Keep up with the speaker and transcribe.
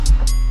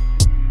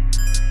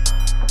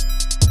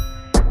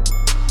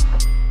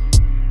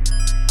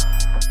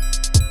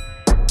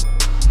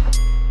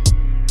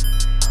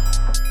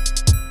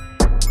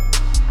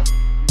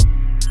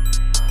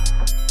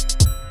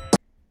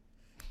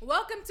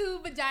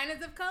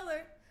Vaginas of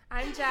Color.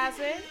 I'm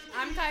Jasmine.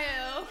 I'm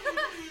Kyle.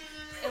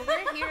 And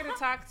we're here to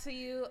talk to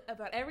you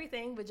about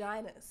everything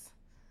vaginas.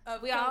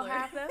 Of we color. all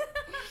have them.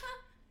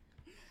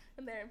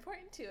 And they're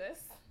important to us.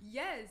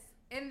 Yes.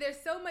 And there's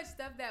so much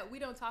stuff that we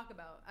don't talk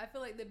about. I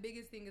feel like the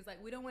biggest thing is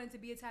like we don't want it to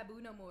be a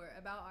taboo no more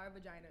about our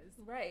vaginas.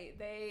 Right.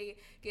 They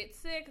get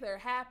sick, they're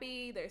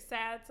happy, they're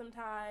sad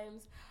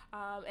sometimes,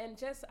 and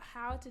just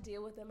how to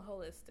deal with them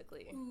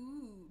holistically.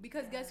 Ooh.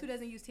 Because guess who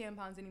doesn't use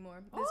tampons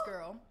anymore? This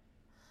girl.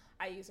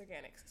 I use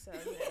organics, so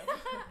you know.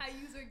 I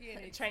use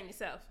organics. Train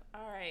yourself.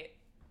 All right.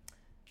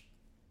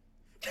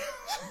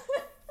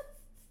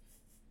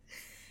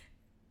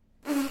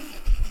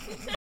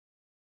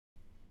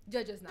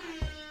 Judge us not.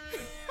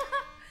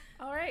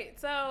 All right,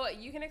 so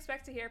you can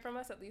expect to hear from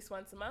us at least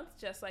once a month,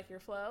 just like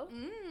your flow.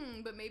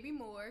 But maybe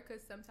more,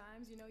 because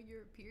sometimes,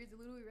 your period's a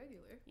little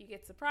irregular. You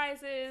get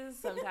surprises.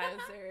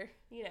 Sometimes they're,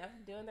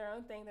 doing their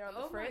own thing. They're on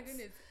the fritz. Oh, my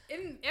goodness.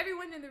 And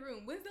everyone in the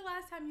room, when's the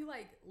last time you,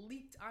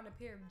 leaked on a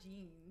pair of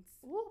jeans?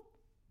 Whoop.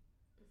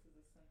 This is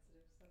a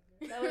sensitive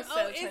subject. That was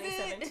so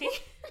 2017.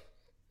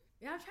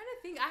 Yeah, I'm trying to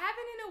think. I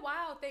haven't in a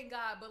while, thank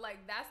God. But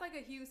that's a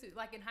huge.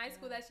 In high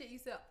school, that shit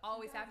used to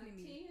always happen to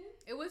me.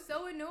 It was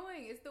so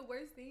annoying. It's the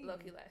worst thing.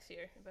 Low-key last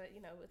year, but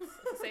it's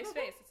a safe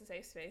space. It's a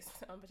safe space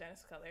on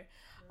Vaginas of Color.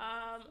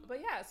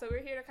 But yeah, so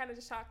we're here to kind of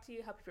just talk to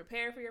you, help you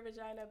prepare for your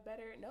vagina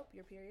better. Nope,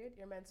 your period,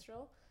 your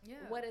menstrual. Yeah.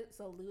 What is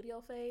a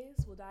luteal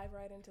phase? We'll dive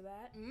right into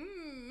that.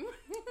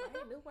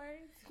 Right, new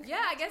words.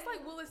 Yeah, I guess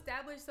we'll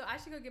establish. So I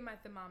should go get my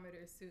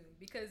thermometer soon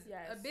because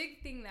a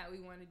big thing that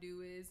we want to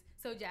do is.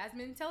 So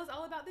Jasmine, tell us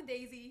all about the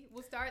Daisy.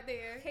 We'll start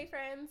there. Hey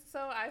friends,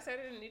 so I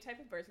started a new type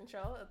of birth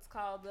control. It's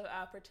called the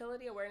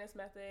Fertility Awareness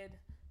Method,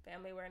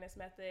 Family Awareness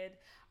Method.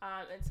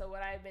 And so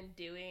what I've been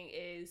doing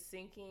is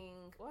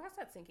tracking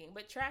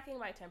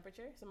my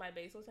temperature, so my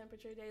basal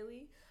temperature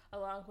daily,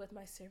 along with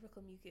my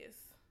cervical mucus.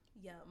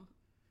 Yum.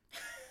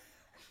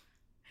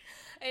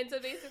 And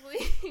so basically,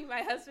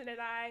 my husband and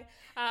I,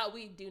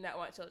 we do not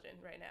want children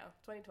right now.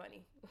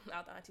 2020.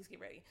 All the aunties get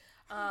ready.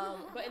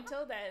 But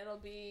until then, it'll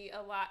be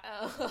a lot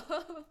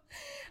of,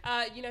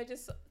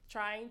 just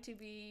trying to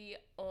be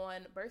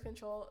on birth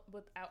control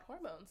without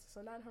hormones.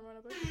 So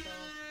non-hormonal birth control.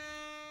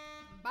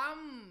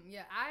 Bam!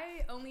 Yeah,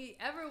 I only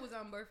ever was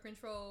on birth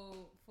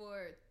control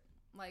for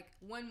 1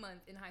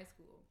 month in high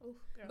school. Oof,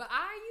 but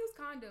I use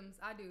condoms.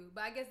 I do.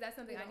 But I guess that's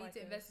something I need to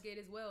those. Investigate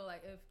as well.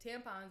 If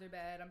tampons are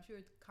bad, I'm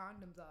sure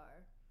condoms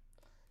are.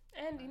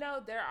 And,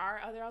 there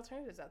are other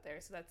alternatives out there.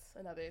 So that's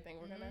another thing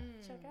we're going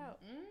to check out.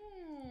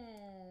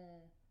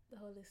 The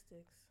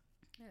holistics.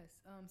 Yes.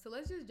 So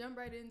let's just jump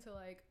right into,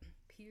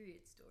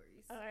 period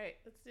stories. All right.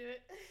 Let's do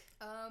it.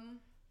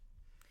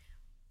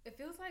 It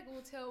feels like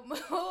we'll tell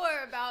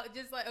more about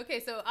just okay,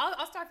 so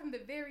I'll start from the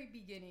very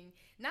beginning.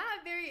 Not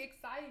a very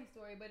exciting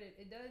story, but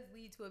it does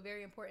lead to a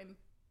very important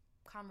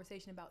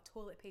conversation about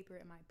toilet paper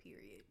and my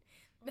period.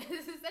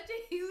 This is such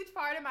a huge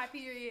part of my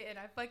period, and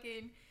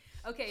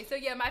okay, so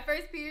yeah, my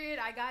first period,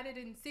 I got it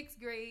in 6th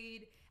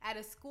grade at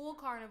a school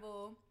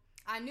carnival.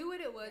 I knew what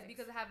it was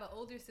because I have an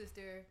older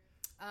sister,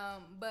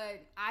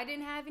 but I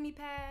didn't have any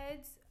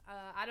pads.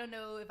 I don't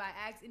know if I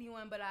asked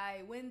anyone, but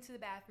I went to the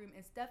bathroom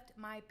and stuffed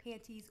my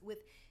panties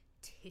with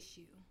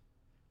tissue.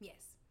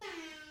 Yes.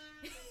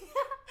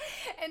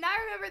 And I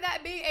remember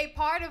that being a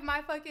part of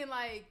my fucking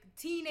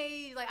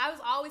teenage, I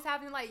was always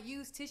having to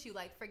use tissue,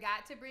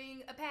 forgot to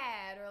bring a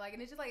pad or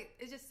and it's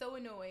just so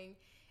annoying.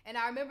 And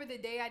I remember the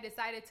day I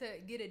decided to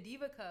get a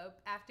Diva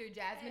cup after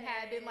Jasmine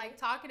had been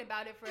talking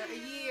about it for a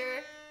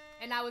year,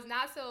 and I was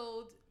not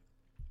sold.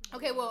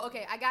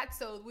 Okay, I got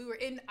sold. We were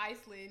in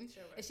Iceland,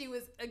 and she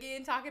was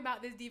again talking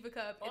about this Diva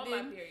cup. On and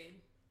then, my period.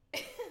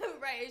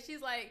 Right, and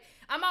she's like,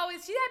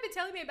 she had been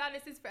telling me about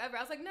it since forever. I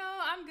was like, no,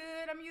 I'm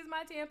good. I'm using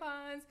my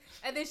tampons.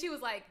 And then she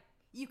was like,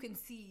 you can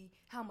see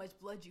how much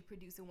blood you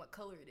produce and what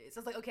color it is. So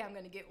I was like, okay, I'm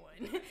going to get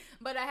one.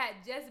 But I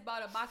had just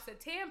bought a box of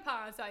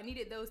tampons, so I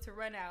needed those to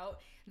run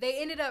out.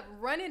 They ended up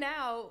running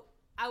out.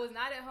 I was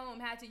not at home,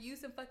 had to use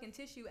some fucking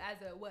tissue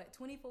as a,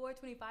 24,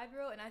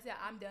 25-year-old. And I said,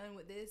 I'm done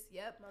with this.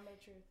 Yep. Mama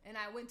truth. And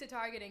I went to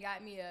Target and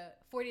got me a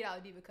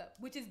 $40 Diva cup,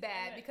 which is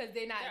bad because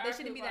they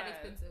shouldn't be that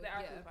expensive. They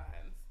are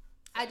coupons.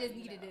 I just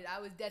needed it. I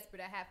was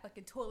desperate. I had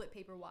fucking toilet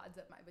paper wads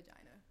up my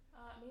vagina.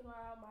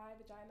 Meanwhile, my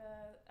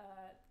vagina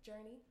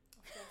journey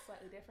was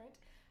slightly different.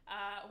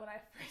 When I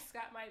first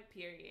got my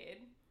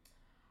period,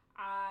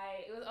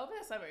 it was over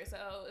the summer,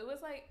 so it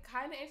was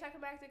kind of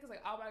anticlimactic because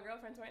all my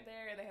girlfriends weren't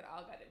there and they had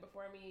all got it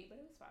before me, but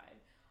it was fine.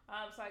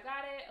 So I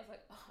got it. I was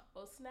like,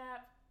 oh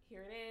snap,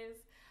 here it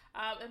is.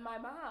 And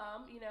my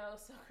mom,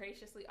 so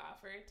graciously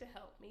offered to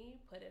help me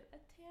put in a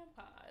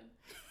tampon.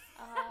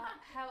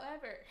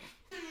 However,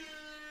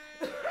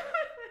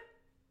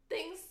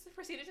 things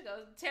proceeded to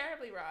go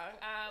terribly wrong.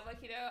 I was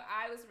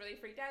really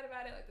freaked out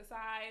about it, the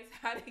size,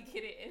 how to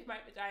get it in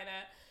my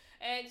vagina.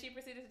 And she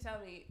proceeded to tell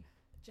me,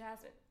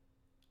 Jasmine,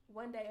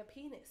 one day a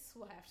penis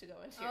will have to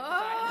go into your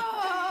vagina.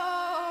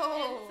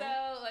 And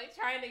so,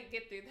 trying to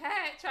get through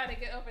that, trying to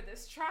get over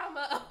this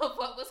trauma of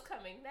what was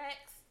coming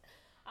next,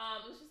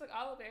 It was just like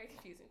all a very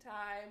confusing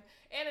time.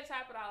 And to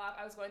top it all off,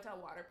 I was going to a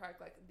water park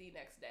like the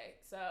next day.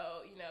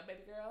 So,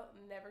 baby girl,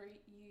 never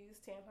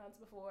used tampons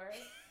before.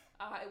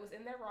 It was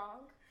in there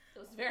wrong. It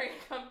was very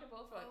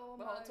uncomfortable for like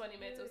the whole 20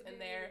 minutes it was in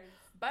there.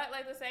 But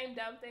like the same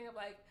dumb thing of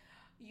like,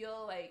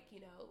 you'll like,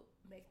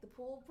 make the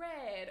pool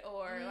red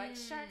or like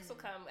sharks will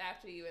come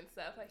after you and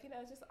stuff. Like,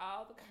 just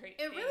all the great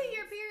things. And really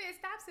your period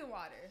stops in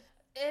water.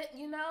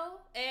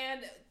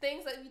 And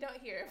things that you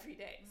don't hear every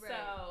day. Right.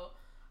 So,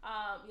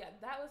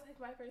 that was like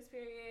my first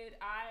period.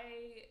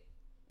 I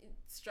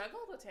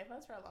struggled with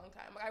tampons for a long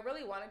time. Like, I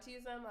really wanted to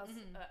use them. I was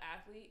an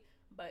athlete,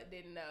 but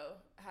didn't know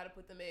how to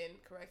put them in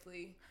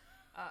correctly.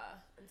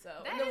 And so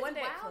that and then is one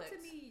day wild it to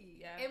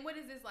me. Yeah. And what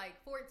is this, like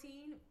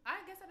 14?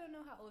 I guess I don't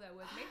know how old I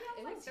was. Maybe I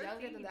was it like 13. was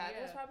younger than that. Yeah.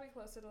 It was probably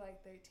closer to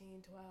like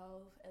 13,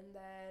 12. And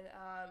then,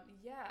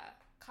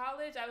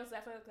 college, I was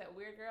definitely like that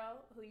weird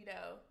girl who,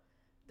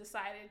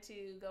 decided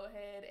to go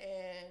ahead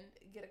and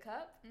get a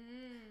cup.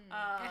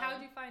 And how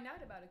did you find out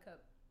about a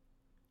cup?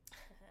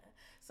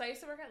 So I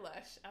used to work at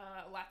Lush.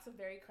 Lots of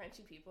very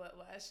crunchy people at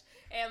Lush.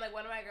 And like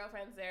one of my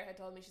girlfriends there had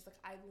told me, she's like,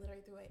 I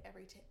literally threw away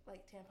every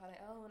tampon I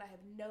own. I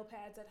have no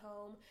pads at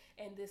home.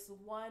 And this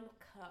one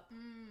cup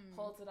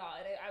holds it all.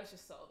 And I was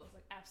just sold. I was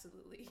like,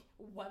 absolutely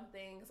one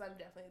thing, because I'm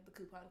definitely the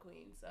coupon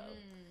queen. So,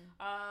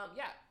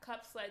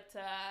 cups led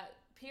to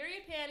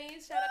period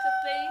panties. Shout out to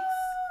Thinks.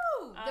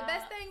 The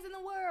best things in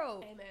the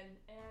world. Amen.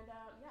 And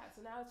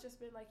so now it's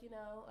just been like,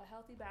 a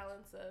healthy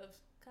balance of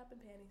cup and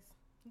panties.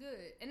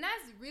 Good. And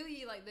that's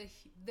really like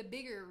the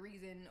bigger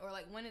reason, or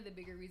like one of the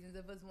bigger reasons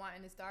of us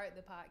wanting to start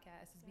the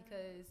podcast is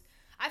because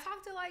I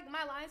talk to like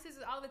my line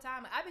sisters all the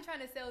time. I've been trying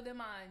to sell them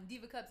on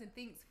Diva Cups and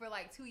Thinks for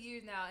like 2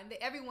 years now, and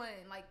everyone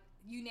like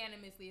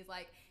unanimously is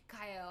like,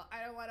 Kyle,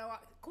 I don't want to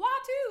walk. Kwa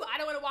too. I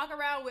don't want to walk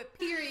around with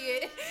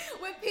period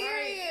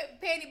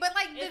panty. But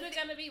like, is it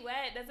gonna be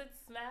wet? Does it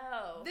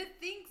smell? The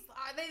things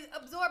they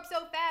absorb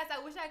so fast. I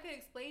wish I could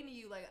explain to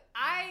you. Like,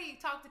 I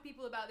talk to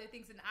people about their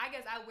things, and I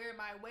guess I wear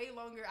mine way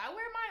longer. I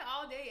wear mine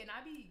all day, and I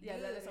be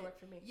that good. doesn't work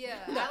for me.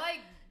 Yeah, No. I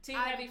like Team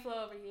heavy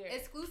flow over here.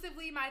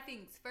 Exclusively my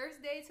things.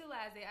 First day to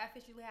last day, I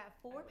officially had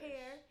 4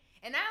 pair.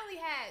 And I only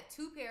had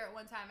 2 pair at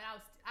one time, and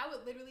I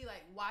would literally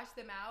like wash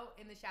them out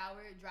in the shower,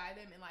 dry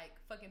them, and like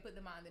fucking put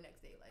them on the next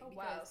day. Like,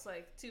 wow, it's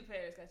like 2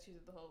 pairs got you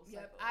the whole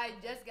cycle. Yep, I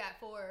just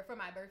got 4 for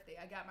my birthday.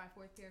 I got my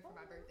 4th pair for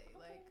my birthday.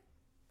 Okay.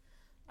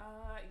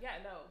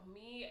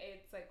 Me,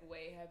 it's like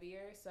way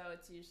heavier, so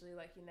it's usually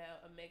like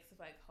a mix of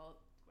like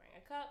wearing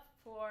a cup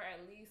for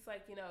at least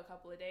like a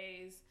couple of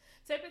days.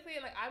 Typically,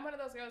 like I'm one of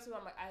those girls who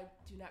I'm like, I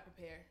do not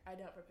prepare. I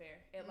don't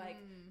prepare. It like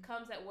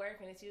comes at work,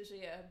 and it's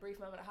usually a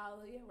brief moment of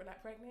hallelujah, we're not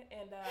pregnant,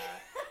 and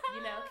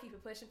keep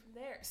it pushing from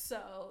there.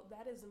 So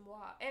that is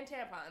moi. And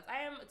tampons.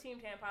 I am a team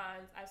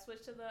tampons. I've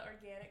switched to the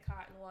organic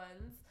cotton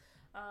ones.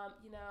 My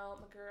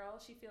girl,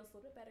 she feels a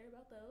little bit better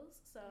about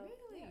those. So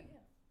really,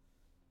 yeah.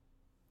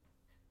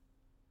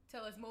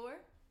 Tell us more.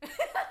 Okay.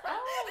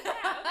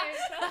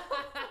 So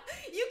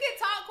you can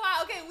talk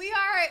quiet. Okay, we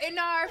are in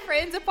our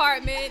friend's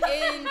apartment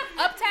in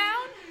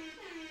Uptown.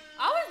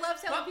 I always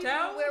love telling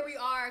people where we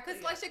are,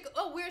 because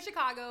we're in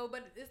Chicago,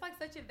 but it's like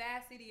such a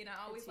vast city, and I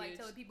always like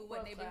telling people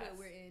what neighborhood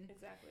we're in.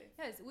 Exactly.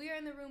 Yes, we are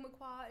in the room with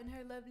Qua and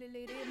her lovely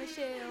lady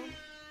Michelle,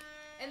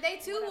 and they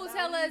too will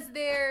tell us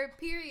their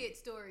period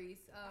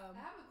stories. I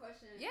have a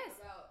question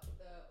about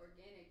the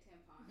organic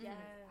tampon. Yes.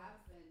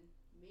 I've been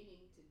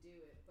meaning to do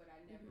it, but I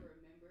never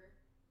remember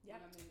when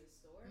I'm in the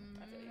store.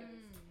 I feel like I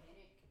just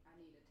panic. I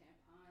need a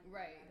tampon.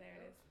 Right. There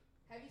it is.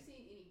 Have you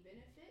seen any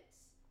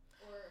benefits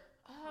or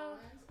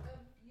cons of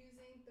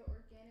using the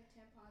organic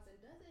tampons, and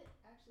does it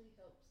actually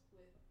help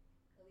with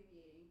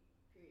alleviating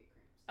period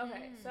cramps?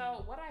 Okay,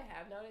 so what I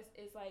have noticed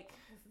is like,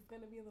 this is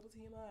gonna be a little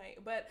TMI,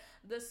 but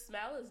the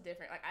smell is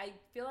different. Like I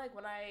feel like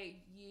when I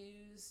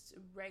used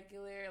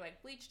regular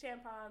like bleach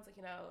tampons, like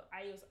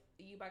I use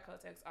U by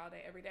Kotex all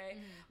day, every day.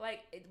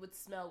 Like it would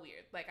smell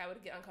weird. Like I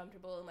would get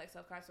uncomfortable and like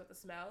self-conscious with the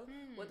smell.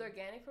 With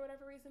organic, for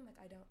whatever reason, like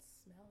I don't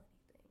smell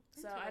anything.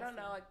 So I don't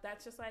know. Like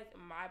that's just like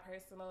my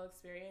personal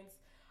experience.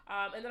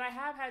 And then I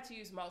have had to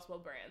use multiple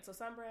brands. So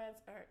some brands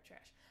are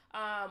trash.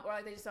 Or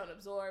like they just don't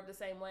absorb the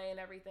same way and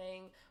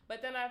everything.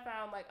 But then I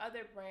found like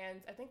other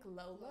brands. I think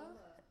Lola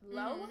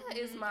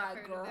is my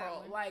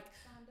girl. Like,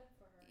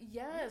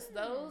 yes,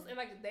 those, and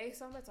like they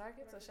sell at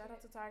Target. So shout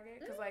out to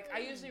Target, because like I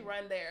usually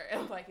run there,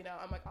 and like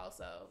I'm like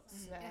also.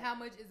 And how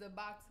much is a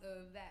box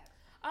of that?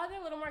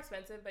 They're a little more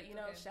expensive, but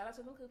shout out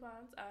to them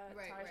coupons.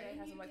 Target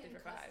has them like 3 for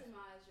 $5.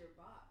 Customize your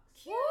box.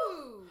 Cute.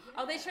 Yeah.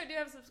 Oh, they sure do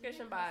have a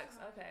subscription box.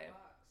 Okay.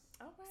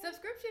 Okay.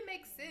 Subscription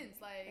makes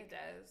sense. Like it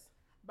does.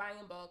 Buying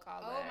in bulk,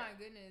 all that. Oh my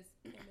goodness.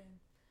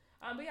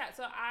 But yeah,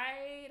 so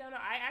I don't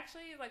know. I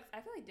actually I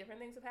feel like different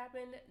things have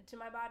happened to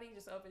my body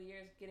just over the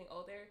years, getting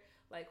older.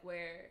 Like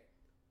where,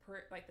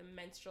 like the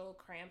menstrual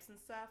cramps and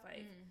stuff,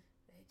 like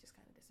they just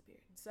kind of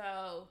disappeared.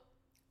 So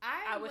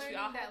I wish we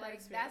all had that.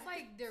 Like that's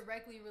like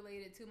directly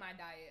related to my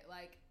diet.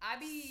 Like I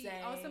be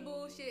on some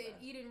bullshit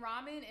and eating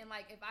ramen, and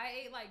like if I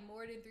ate like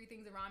more than 3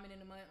 things of ramen in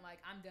a month,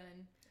 like I'm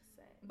done.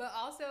 Same. But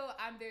also,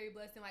 I'm very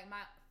blessed, and like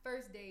my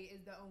first day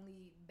is the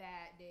only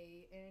bad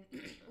day, and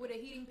with a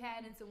heating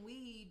pad and some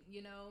weed,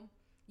 you know,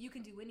 you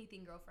can do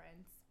anything,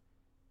 girlfriends.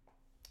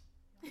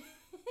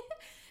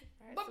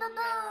 Alright, so we're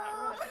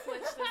gonna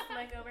switch this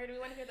mic over. Do we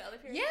want to hear the other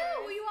period? Yeah,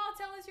 stories? will you all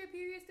tell us your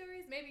period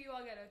stories? Maybe you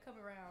all gotta come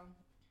around.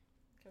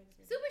 Can we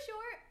just read Super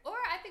short, or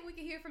I think we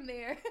can hear from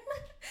there.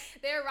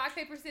 They're rock,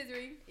 paper,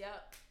 scissoring.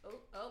 Yep.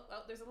 Oh,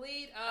 there's a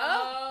lead.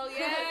 Oh,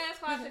 yes.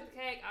 Squash took the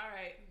cake. All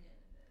right.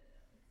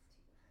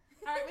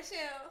 All right,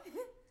 Michelle.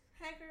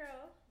 Hi,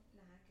 girl.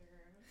 Nah,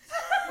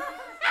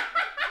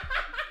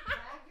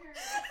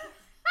 girl.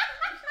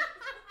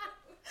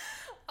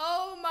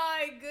 Oh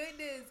my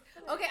goodness.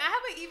 Okay, I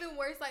have an even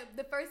worse. Like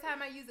the first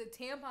time I used a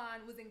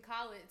tampon was in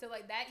college, so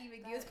like that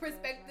even gives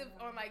perspective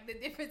on like the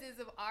differences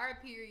of our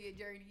period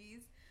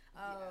journeys.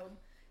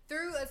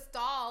 Through a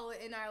stall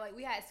in our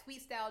we had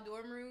suite style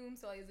dorm room,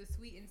 so like, it was a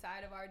suite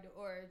inside of our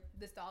or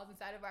the stalls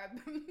inside of our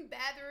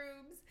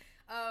bathrooms.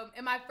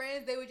 And my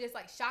friends, they were just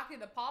like shocked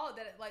and appalled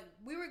that like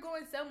we were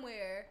going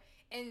somewhere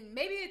and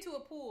maybe into a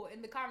pool,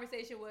 and the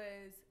conversation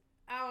was,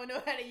 I don't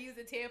know how to use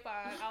a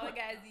tampon. All I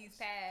got is these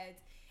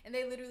pads. And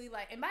they literally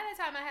and by that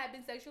time I had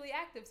been sexually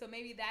active, so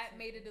maybe that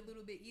made it a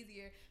little bit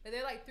easier. But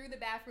they're like through the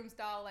bathroom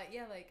stall,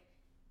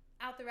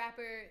 out the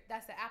wrapper,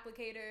 that's the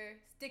applicator,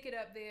 stick it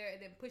up there, and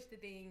then push the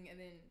thing,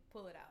 and then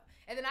pull it out.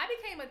 And then I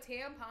became a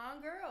tampon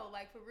girl,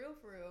 for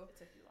real. It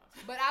took you long.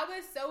 But I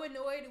was so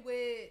annoyed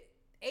with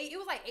it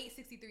was like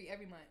 $8.63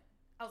 every month.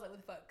 I was like, what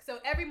the fuck?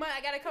 So every month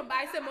I gotta come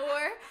buy some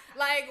more.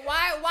 Why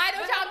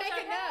don't y'all make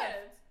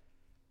enough?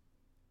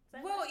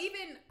 Well,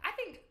 even I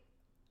think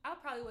I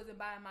probably wasn't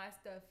buying my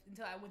stuff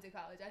until I went to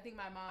college. I think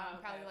my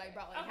mom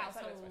brought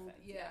household. So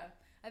Yeah.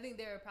 I think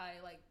they were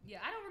probably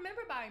I don't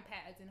remember buying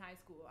pads in high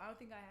school. I don't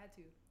think I had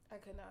to. I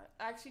could not.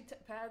 Actually,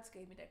 pads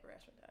gave me diarrhea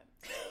time.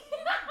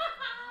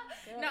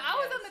 No,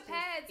 I was on the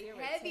pads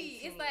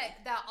heavy. It's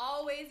like the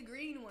always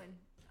green one.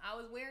 I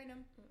was wearing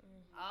them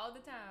all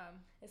the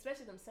time.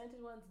 Especially them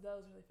scented ones.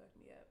 Those really fucked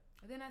me up.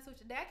 And then I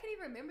switched. I can't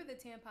even remember the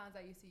tampons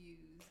I used to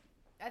use.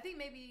 I think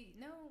maybe,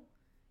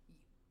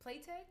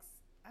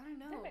 Playtex? I don't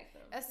know.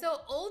 That's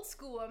so old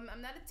school.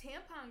 I'm not a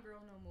tampon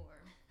girl no more.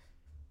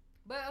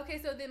 But okay,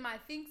 so then my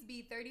Thinks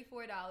be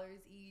 $34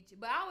 each,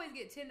 but I always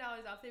get $10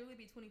 off. So it would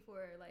be $24.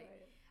 Right.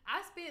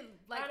 I spent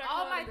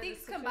all my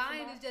Thinks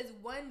combined is just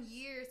 1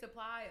 year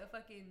supply of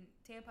fucking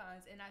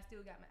tampons, and I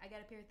still got I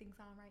got a pair of Thinks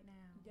on right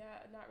now.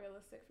 Yeah, not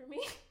realistic for me,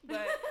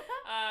 but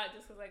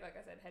just because like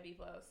I said, heavy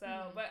flow.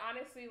 So, but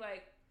honestly,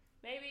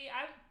 maybe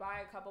I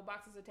buy a couple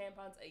boxes of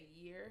tampons a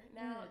year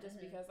now, just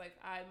because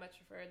I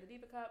much prefer the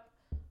Diva Cup.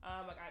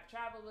 I've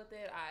traveled with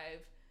it.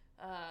 I've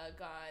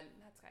gone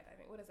not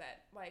skydiving. What is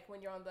that?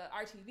 When you're on the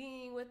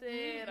RTVing with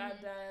it. I've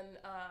done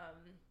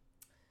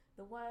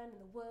the one in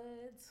the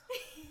woods.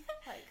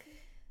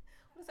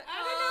 What is that? I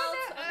don't know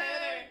that.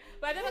 Okay.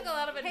 But I did a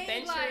lot of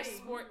adventure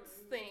sports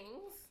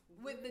things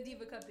with the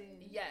Diva Cup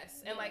in.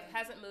 Yes, and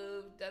hasn't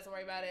moved. Doesn't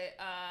worry about it.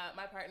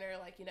 My partner,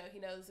 he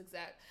knows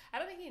exact. I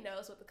don't think he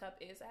knows what the cup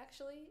is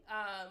actually.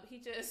 He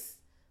just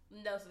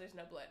knows that there's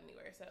no blood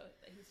anywhere, so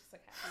he's just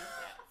happy with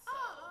that.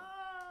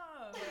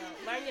 So.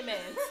 Learn your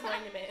mans.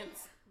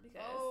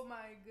 Because oh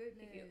my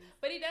goodness.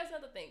 But he does know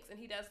the things, and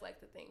he does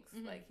like the things.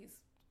 He's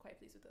quite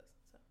pleased with us.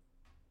 So.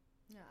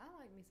 Yeah, I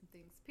like me some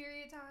things.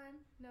 Period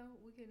time. No,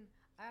 we can.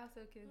 I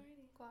also can.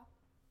 Clap.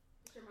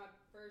 After my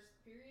first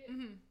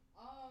period,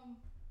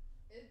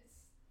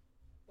 it's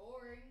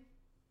boring,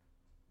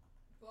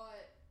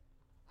 but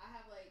I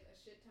have a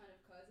shit ton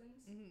of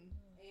cousins,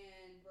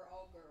 and we're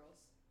all girls,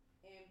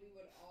 and we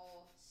would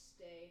all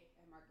stay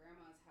at my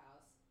grandma's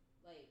house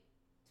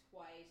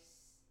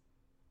twice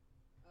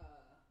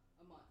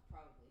a month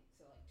probably.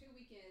 So 2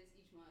 weekends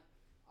each month,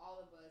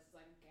 all of us,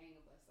 a gang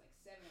of us,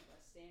 7 of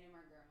us, staying in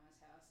my grandma's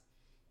house.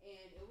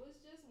 And it was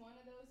just one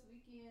of those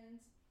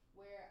weekends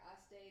where I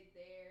stayed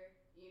there.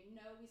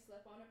 We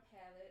slept on a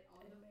pallet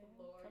on the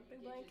floor.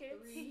 You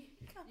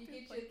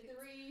get your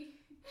 3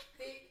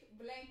 thick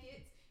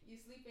blankets. You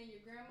sleep in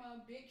your grandma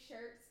big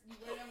shirts. You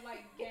wear them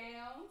like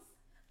gowns.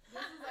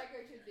 This is a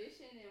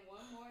tradition. And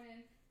one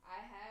morning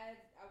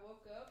I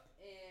woke up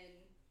and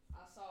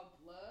I saw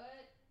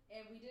blood,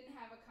 and we didn't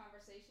have a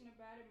conversation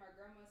about it. My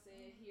grandma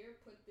said, "Here,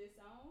 put this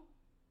on."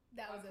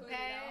 That was a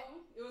pad.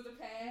 It was a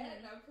pad,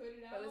 and I put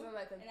it on. But it was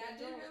and I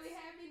didn't really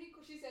have any.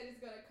 She said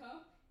it's gonna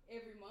come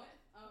every month.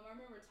 I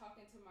remember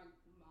talking to my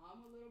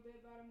mom a little bit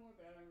about it more,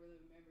 but I don't really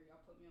remember.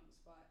 Y'all put me on the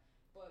spot.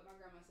 But my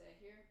grandma said,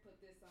 "Here, put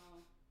this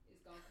on. It's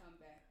gonna come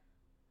back."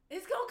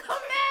 It's gonna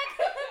come back.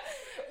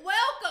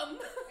 Welcome.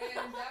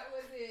 And that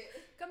was it.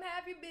 Come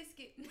have your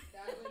biscuit.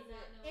 That was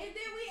it. And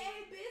then we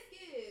ate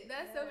biscuits.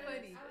 That's so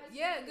funny.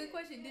 Yeah, good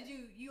question. Did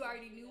you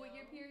already knew what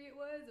your period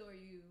was, or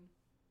you?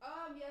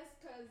 Yes,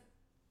 because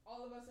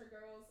all of us are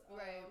girls.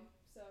 Right.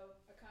 So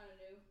I kind of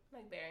knew.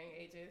 Varying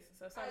ages.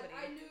 So somebody.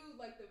 I knew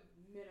the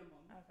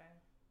minimum. Okay.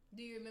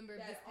 Do you remember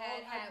if that this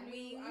pad had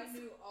wings? I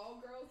knew all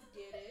girls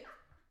get it.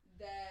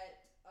 That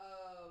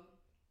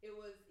it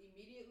was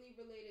immediately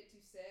related to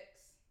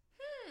sex.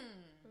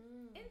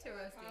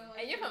 Interesting. Kinda like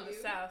And you're from the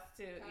you. South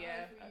too. Kinda Yeah.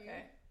 like for you.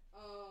 Okay.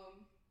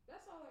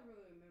 That's all I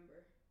really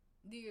remember.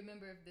 Do you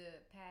remember if the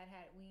pad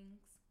had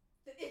wings?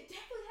 It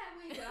definitely had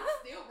wings, but I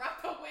still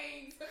rock the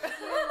wings.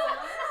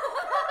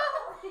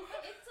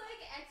 It's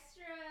like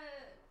extra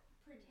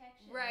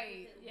protection.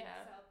 Right, because it yeah.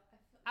 leaks up.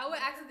 I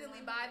would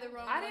accidentally buy the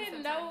wrong I one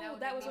didn't sometime. know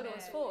would that make was me what it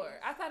was mad. for.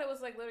 I thought it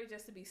was like literally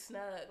just to be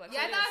snug. Like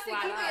Yeah, I so it thought didn't to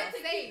keep slide it off.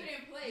 to safe. keep it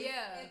in place.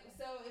 Yeah. And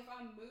so if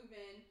I'm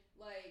moving,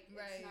 like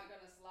Right. it's not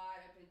gonna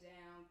slide up and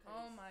down. 'Cause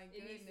Oh my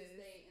it needs to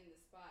goodness. stay in the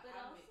spot. But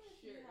I also, make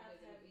if sure you it have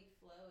doesn't heavy leak.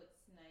 flow,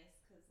 it's nice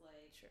because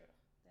like True.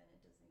 then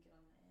it doesn't get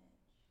on the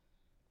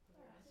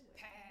edge.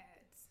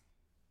 Pads.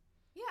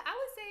 Yeah, I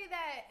would say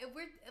that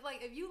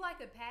if you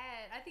like a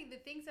pad, I think the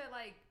things are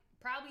like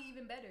probably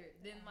even better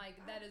than like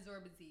that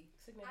absorbency. I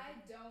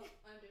Significant. don't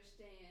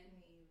understand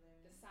Me either.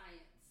 the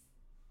science.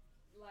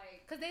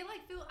 Like Cause they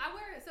like feel. I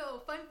wear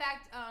fun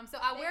fact. So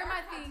I they wear are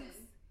my cotton.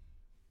 things.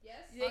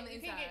 Yes. On the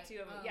You can get inside. two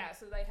of them. Yeah,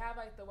 so they have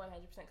like the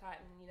 100%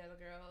 cotton. You know, the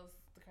girls,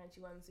 the crunchy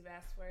ones you've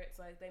asked for. It's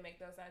like they make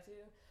those now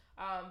too.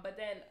 But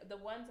then the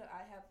ones that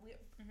I have,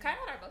 Kyle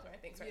and I are both wearing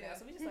things right Yeah. now,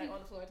 so we just like on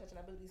the floor touching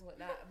our booties and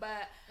whatnot.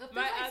 But It feels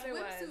my like other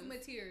swimsuit ones,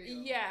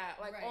 material. yeah,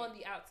 like Right. on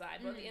the outside,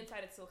 but on the Mhm.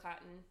 inside it's still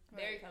cotton,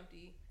 very Right.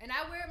 comfy. And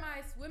I wear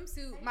my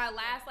swimsuit my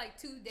last like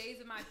 2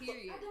 days of my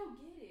period. I don't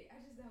get it. I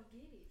just don't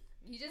get it.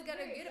 You just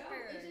gotta There get you a go.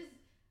 pair. It's just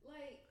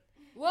like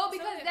Well, So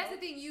because they that's the both-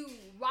 thing. You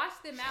wash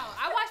them out.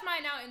 I wash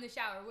mine out in the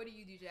shower. What do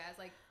you do, Jazz?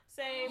 Like,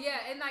 Same.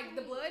 yeah, and like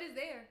the blood is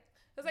there.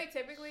 It's like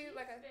typically She's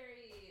like a.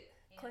 very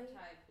clean.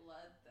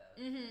 anti-blood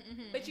though.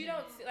 Mm-hmm. But you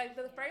don't see, like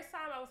the first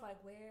time I was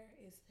like, where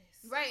is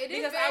this? Right. It is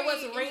Because I very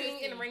was ringing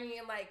interesting. and ringing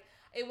and like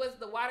it was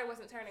the water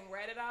wasn't turning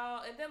red at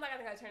all, and then like I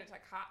think I turned it to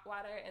like hot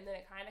water, and then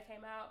it kind of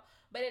came out,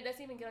 but it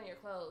doesn't even get on your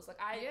clothes. Like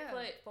I Yeah.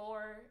 put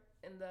 4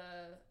 in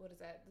the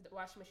the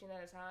washing machine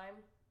at a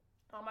time.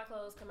 All my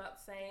clothes come out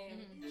the same.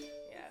 Mhm.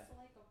 Yeah. It's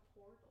like a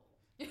portal.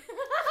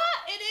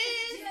 It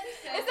is.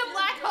 It's a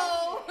black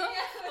hole.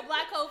 A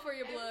black hole for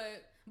your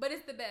blood. But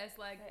it's the best.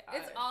 Like They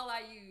it's are. all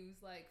I use.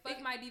 Like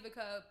fuck my Diva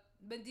Cup.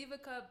 But Diva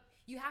Cup,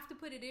 you have to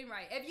put it in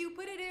right. If you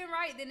put it in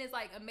right, then it's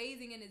like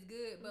amazing and it's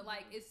good. But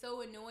like it's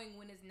so annoying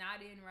when it's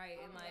not in right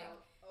and like.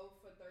 Oh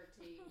for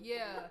 13.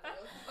 Yeah.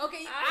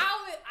 Okay,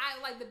 I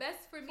like the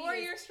best for me 4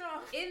 is years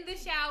strong. in the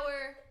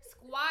shower,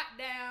 squat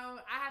down.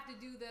 I have to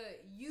do the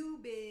U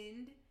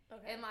bend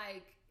Okay. and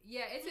like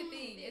it's a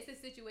thing. It's a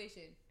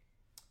situation.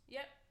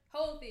 Yep.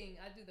 Whole thing.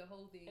 I do the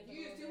whole thing.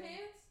 You use 2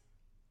 hands?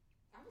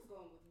 I was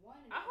going with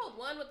one. I hold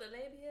one with the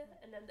labia,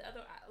 and then the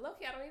other.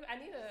 Loki, I don't even. I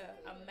need a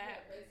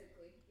map.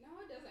 Basically, no,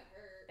 it doesn't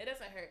hurt. It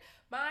doesn't hurt.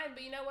 Mine,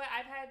 but you know what?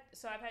 I've had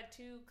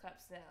 2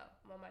 cups now.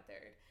 I'm on my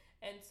 3rd.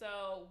 And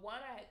so one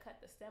I had cut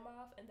the stem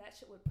off, and that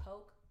shit would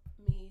poke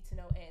me to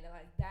no end, and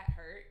like that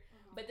hurt.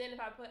 But then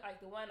if I put like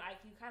the one,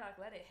 you kind of like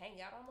let it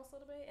hang out almost a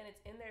little bit, and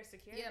it's in there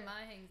secure. Yeah,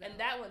 mine hangs out. And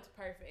that one's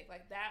perfect.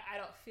 Like that, I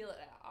don't feel it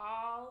at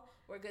all.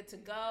 We're good to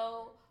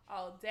go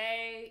all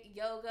day,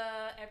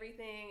 yoga,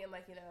 everything, and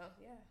like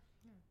yeah.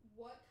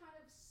 What kind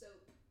of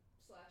soap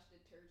 /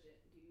 detergent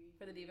do you use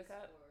For the Diva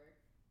Cup? Or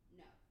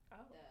no,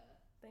 Oh,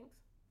 thanks,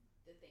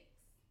 the things.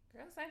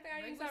 girl. Same thing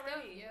I use Regular stuff,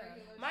 already. yeah.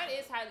 Regular Mine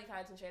is soap. highly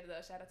concentrated though.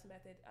 Shout out to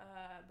Method.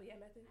 But yeah,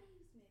 Method. I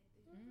use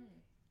Method.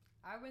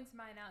 I rinse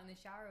mine out in the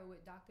shower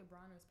with Dr.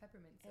 Bronner's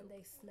peppermint soap. And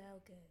they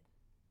smell good.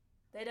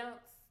 They don't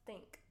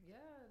stink.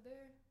 Yeah,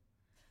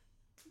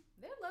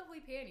 they're lovely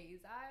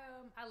panties.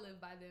 I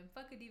live by them.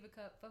 Fuck a Diva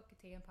Cup, fuck a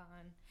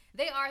tampon.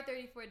 They are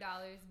 $34,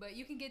 but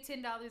you can get $10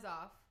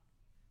 off.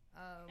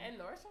 And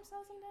Nordstrom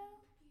sells them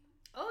now.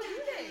 Oh, do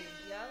they?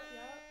 Yup.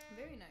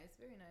 Very nice,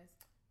 very nice.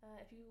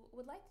 If you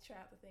would like to try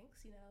out the things,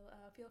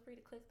 feel free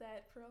to click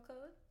that referral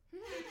code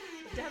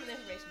down in the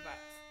information box.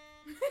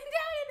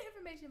 Down in the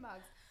information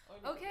box. Or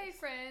the Okay, videos.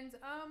 friends.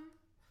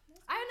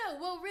 I don't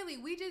know. Well, really,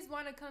 we just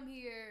want to come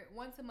here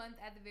once a month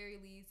at the very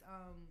least,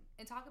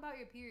 and talk about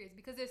your periods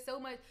because there's so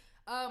much.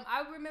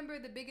 I remember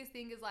the biggest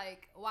thing is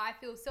like why I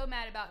feel so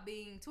mad about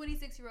being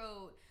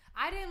 26-year-old.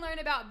 I didn't learn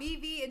about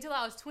BV until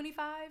I was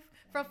 25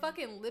 from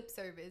fucking lip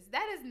service.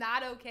 That is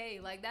not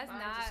okay. Like that's Mine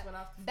not just went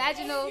off the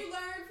vaginal. And you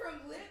learn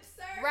from lip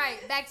service. Right,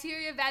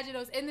 bacteria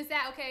vaginos. And this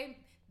that okay.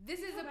 This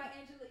is a About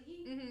Angela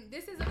Yee.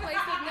 this is a place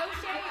of no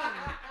shame.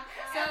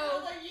 So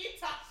Angela Yee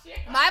talk shit.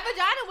 my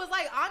vagina was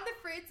like on the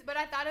fritz, but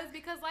I thought it was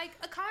because like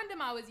a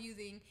condom I was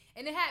using,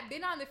 and it had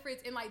been on the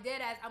fritz. And like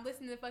dead ass, I'm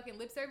listening to fucking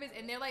lip service,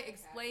 and they're like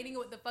explaining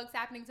what the fuck's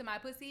happening to my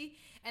pussy,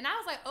 and I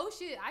was like, oh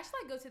shit, I should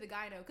like go to the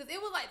gyno because it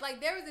was like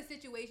there was a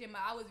situation,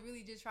 but I was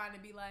really just trying to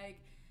be like,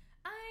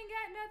 I ain't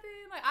got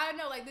nothing. Like I don't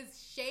know, like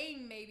this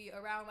shame maybe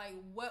around like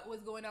what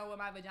was going on with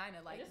my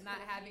vagina, like Just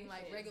not having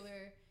like confusion.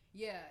 regular.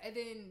 Yeah, and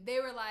then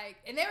they were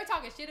like, and they were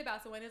talking shit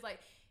about someone. It's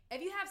like,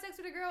 if you have sex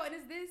with a girl and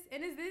it's this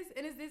and it's this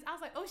and it's this, I was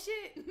like, oh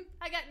shit,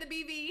 I got the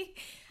BB.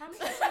 How many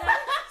times did you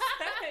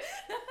have sex?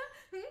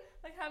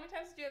 Like how many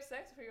times did you have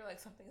sex before you were like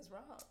something is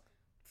wrong?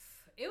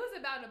 It was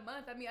about a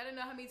month. I mean, I don't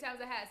know how many times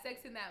I had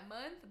sex in that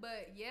month,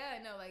 but yeah,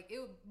 no, like it.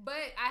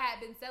 But I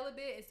had been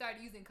celibate and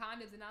started using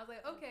condoms, and I was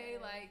like, okay,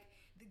 like,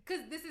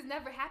 because this has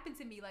never happened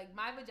to me. Like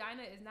my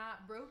vagina is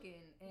not broken,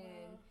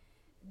 and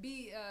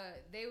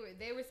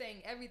they were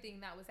saying everything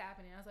that was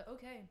happening. I was like,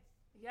 okay.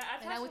 Yeah,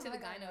 I went to the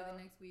gyno gyno the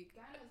next week.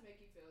 Gynos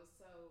make you feel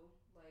so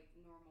like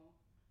normal.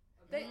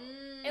 They-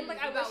 And like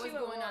I about wish you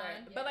what's were going more.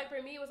 on. But like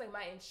for me, it was like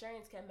my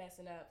insurance kept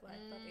messing up. Like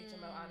fuck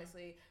HMO,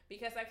 honestly,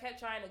 because I kept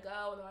trying to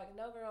go and they're like,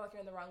 no girl, like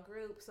you're in the wrong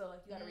group, so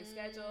like you gotta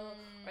reschedule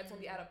or it's gonna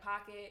be out of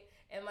pocket.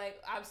 And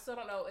like I still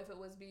don't know if it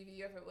was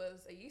BV or if it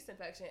was a yeast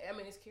infection. I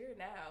mean, it's cured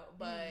now,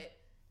 but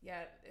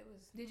yeah, it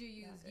was. Did you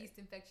use not it. yeast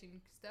infection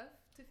stuff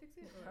to fix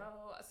it? Or?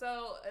 Oh,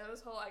 so it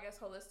was whole, I guess,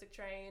 holistic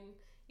train.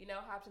 You know,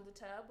 hopped in the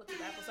tub with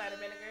some apple cider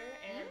vinegar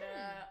and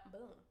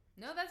boom.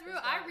 No, that's real.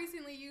 It's I that.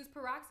 recently used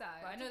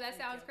peroxide. I know that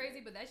sounds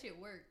crazy, but that shit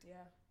worked.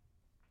 Yeah.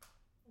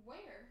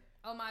 Where?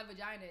 Oh, my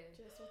vagina.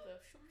 Just with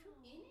the.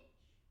 In it?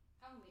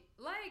 Only.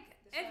 Like,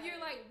 The if you're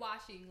side. like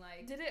washing,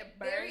 like Did it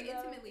burn? very though?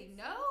 intimately.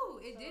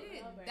 No, it So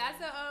didn't. no burn. That's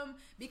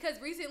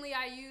because recently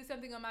I used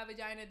something on my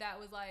vagina that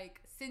was like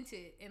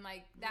scented and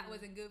like that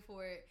wasn't good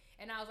for it.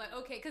 And I was like,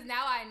 okay, because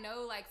now I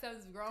know like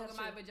something's wrong with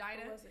my What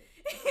vagina. was it?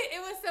 It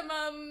was some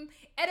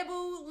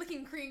edible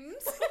licking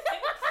creams.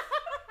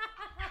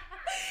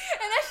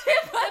 And that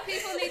shit fucked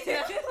people need to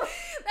know.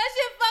 That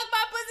shit fucked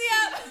my pussy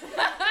up.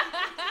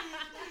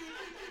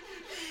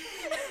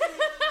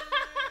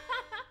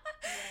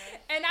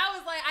 And I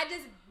was like,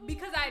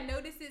 because I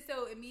noticed it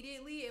so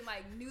immediately and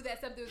like knew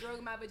that something was wrong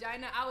with my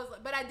vagina, I was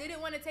like, but I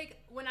didn't want to take,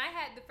 when I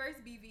had the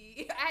first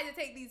BV, I had to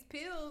take these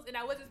pills and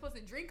I wasn't supposed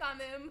to drink on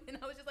them. And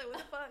I was just like, what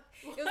the fuck?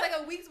 It was like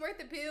a week's worth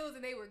of pills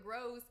and they were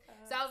gross.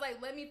 So I was like,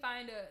 let me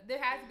find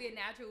there has to be a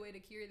natural way to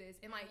cure this.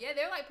 And like, yeah,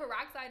 they're like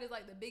peroxide is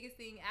like the biggest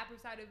thing, apple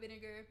cider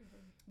vinegar.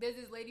 There's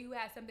this lady who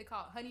has something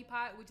called honey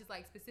pot, which is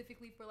like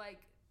specifically for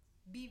like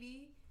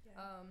BV.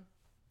 Yeah.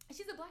 And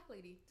she's a black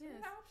lady. Yes.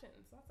 Yes.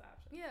 Options. Lots of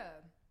options. Yeah.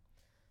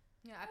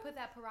 Yeah, I put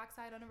that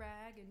peroxide on a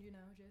rag and, you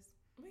know, just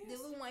Yes. did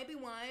a little wipey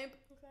wipe.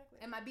 Exactly.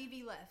 And my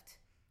BV left.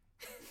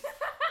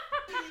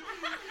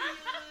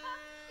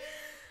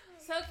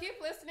 So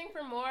keep listening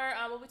for more.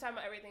 We'll be talking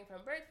about everything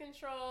from birth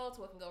control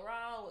to what can go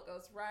wrong, what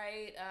goes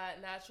right,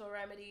 natural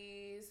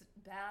remedies,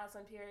 balance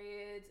on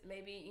periods.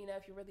 Maybe, you know,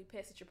 if you're really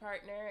pissed at your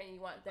partner and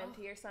you want them to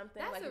hear something,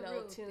 that's like, a you know,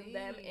 real tune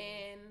them thing.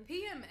 in.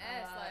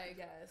 PMS,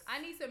 like, yes. I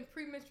need some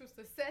premenstrual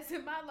success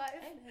in my life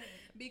Amen.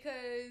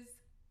 because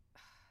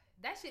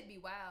that shit be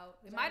wild.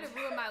 It might have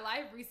ruined my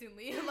life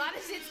recently. A lot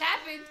of shit's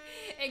happened.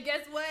 And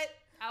guess what?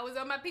 I was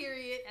on my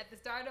period at the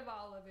start of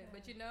all of it.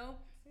 But you know,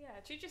 So yeah,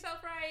 treat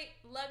yourself right.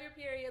 Love your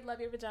period. Love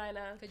your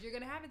vagina. because you're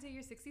going to have it till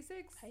you're 66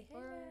 Hey,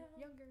 or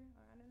hey. younger.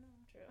 Or I don't know.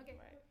 True. Okay.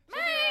 Right.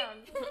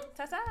 She'll be around.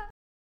 Ta-ta.